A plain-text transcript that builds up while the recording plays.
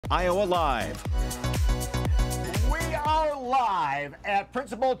Iowa Live. We are live at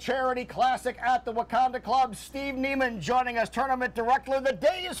Principal Charity Classic at the Wakanda Club. Steve Neiman joining us, tournament director. The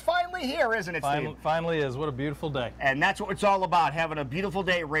day is finally here, isn't it, Steve? Finally is. What a beautiful day. And that's what it's all about, having a beautiful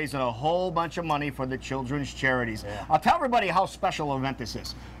day, raising a whole bunch of money for the children's charities. Yeah. I'll tell everybody how special an event this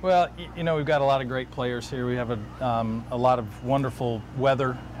is. Well, you know, we've got a lot of great players here. We have a lot of wonderful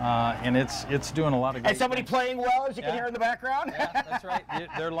weather, and it's doing a lot of great And somebody things. Playing well, as you can hear in the background? Yeah, that's right.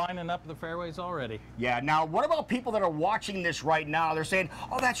 They're lining up the fairways already. Yeah, now what about people that are watching this right now? They're saying,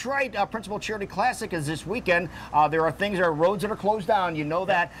 oh, that's right, Principal Charity Classic is this weekend. There are roads that are closed down, you know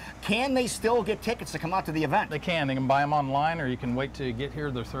that. Can they still get tickets to come out to the event? They can. They can buy them online, or you can wait to get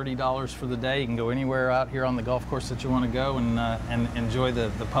here. They're $30 for the day. You can go anywhere out here on the golf course that you want to go and enjoy the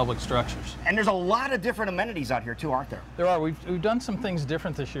public structures. And there's a lot of different amenities out here too, aren't there? There are. We've done some things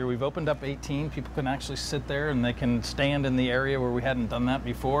different this year. We've opened up 18. People can actually sit there and they can stand in the area where we hadn't done that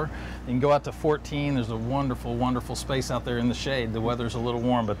before. You can go out to 14. There's a wonderful, wonderful space out there in the shade. The weather's a little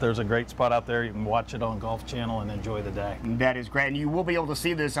warm, but there's a great spot out there. You can watch it on Golf Channel and enjoy the day. That is great. And you will be able to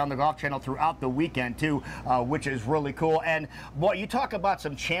see this on the Golf Channel throughout the weekend too, which is really cool. And boy, you talk about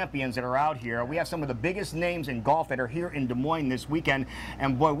some champions that are out here. We have some of the biggest names in golf that are here in Des Moines this weekend.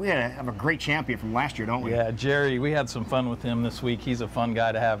 And boy, we have a great champion from last year, don't we? Yeah, Jerry, we had some fun with him this week. He's a fun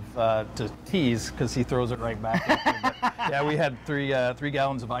guy to have to tease because he throws it right back at you. But, yeah, we had three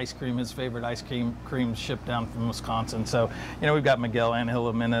gallons of ice cream, his favorite ice cream shipped down from Wisconsin. So, you know, we've got Miguel Angel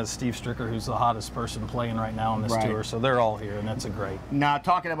Jimenez, Steve Stricker, who's the hottest person playing right now on this tour. So they're all here, and that's a great. Now,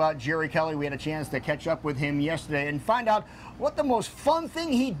 talking about Jerry Kelly, we had a chance to catch up with him yesterday and find out what the most fun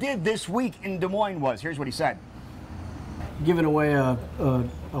thing he did this week in Des Moines was. Here's what he said. Giving away a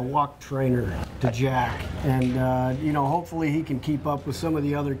walk trainer to Jack, and you know, hopefully he can keep up with some of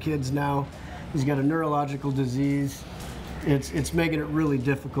the other kids now. He's got a neurological disease. It's making it really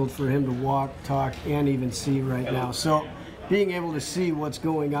difficult for him to walk, talk, and even see right now. So being able to see what's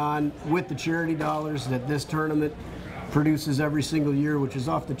going on with the charity dollars that this tournament produces every single year, which is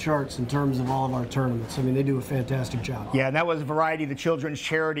off the charts in terms of all of our tournaments. I mean, they do a fantastic job. Yeah, and that was Variety, the children's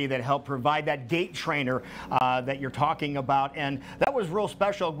charity that helped provide that gate trainer that you're talking about, and that was real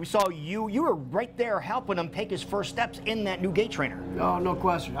special. We saw you were right there helping him take his first steps in that new gate trainer. Oh, no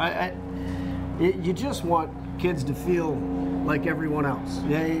question. You just want kids to feel like everyone else.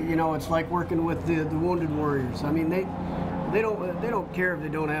 You know, it's like working with the wounded warriors. I mean, they don't care if they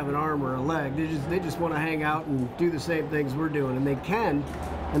don't have an arm or a leg. They just want to hang out and do the same things we're doing, and they can,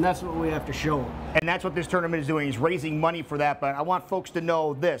 and that's what we have to show them. And that's what this tournament is doing, is raising money for that. But I want folks to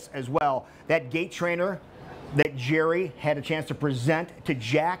know this as well. That gate trainer that Jerry had a chance to present to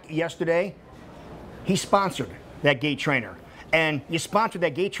Jack yesterday, he sponsored that gate trainer. And you sponsored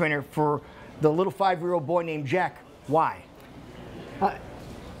that gate trainer for the little 5-year-old boy named Jack. Why?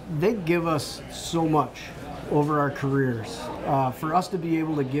 They give us so much over our careers. For us to be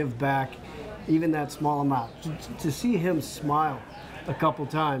able to give back even that small amount, to see him smile a couple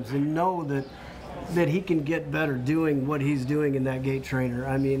times and know that he can get better doing what he's doing in that gate trainer.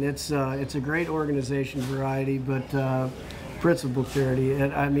 I mean, it's a great organization, Variety, but Principal Charity,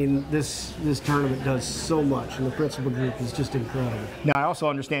 and I mean, this tournament does so much, and the Principal group is just incredible. Now, I also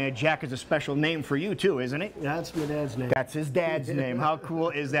understand that Jack is a special name for you too, isn't it? That's my dad's name. That's his dad's name. How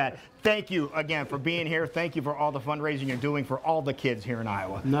cool is that? Thank you again for being here. Thank you for all the fundraising you're doing for all the kids here in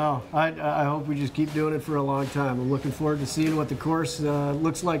Iowa. No, I hope we just keep doing it for a long time. I'm looking forward to seeing what the course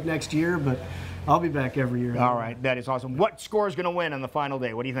looks like next year, but I'll be back every year. All right, that is awesome. What score is going to win on the final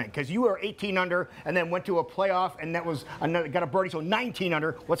day? What do you think? Because you were 18 under and then went to a playoff, and that was got a birdie, so 19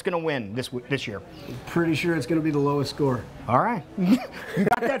 under. What's going to win this year? Pretty sure it's going to be the lowest score. All right. You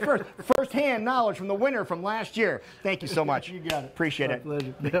got that first-hand knowledge from the winner from last year. Thank you so much. You got it. Appreciate it. My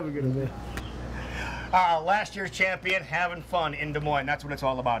pleasure. Have a good day. Last year's champion having fun in Des Moines. That's what it's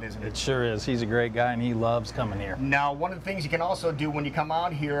all about, isn't it? It sure is. He's a great guy, and he loves coming here. Now, one of the things you can also do when you come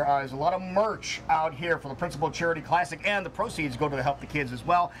out here is a lot of merch out here for the Principal Charity Classic, and the proceeds go to help the kids as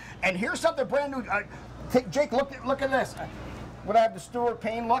well. And here's something brand new. Jake, look at this. Would I have the Stuart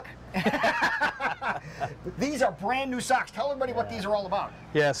Payne look? These are brand new socks. Tell everybody what these are all about.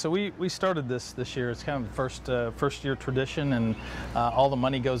 Yeah, so we started this year. It's kind of the first year tradition, and all the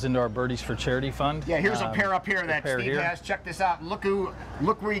money goes into our Birdies for Charity Fund. Yeah, here's a pair up here that Steve has. Check this out. Look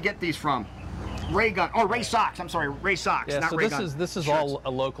where you get these from. Ray Socks. I'm sorry, Ray Socks. Yeah, not so Ray this is Shirts. all a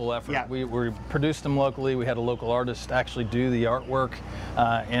local effort. Yeah. We produced them locally. We had a local artist actually do the artwork,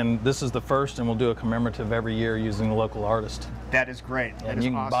 and this is the first, and we'll do a commemorative every year using the local artist. That is great. That And is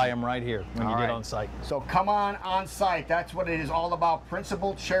you can awesome. buy them right here when All you get right. on site. So come on site. That's what it is all about.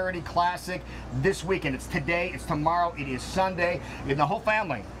 Principal Charity Classic this weekend. It's today, it's tomorrow, it is Sunday. And the whole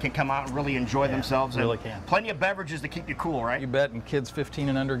family can come out and really enjoy themselves. Really and can. Plenty of beverages to keep you cool, right? You bet, and kids 15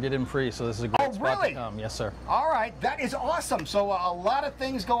 and under get in free, so this is a great spot really? to come. Yes, sir. All right, that is awesome. So a lot of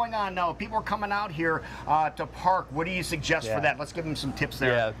things going on now. People are coming out here to park. What do you suggest for that? Let's give them some tips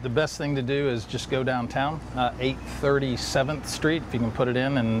there. Yeah, the best thing to do is just go downtown, 837th Street, if you can put it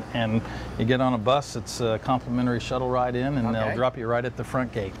in, and you get on a bus. It's a complimentary shuttle ride in, and they'll drop you right at the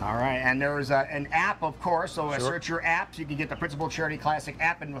front gate. All right, and there's an app, of course, so search your app so you can get the Principal Charity Classic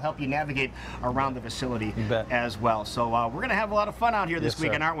app, and it will help you navigate around the facility as well. So we're going to have a lot of fun out here this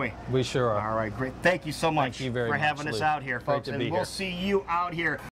weekend, aren't we? We sure are. All right, great. Thank you so much Thank you very for much, having us Lee. out here, folks, Great to and be we'll here. see you out here.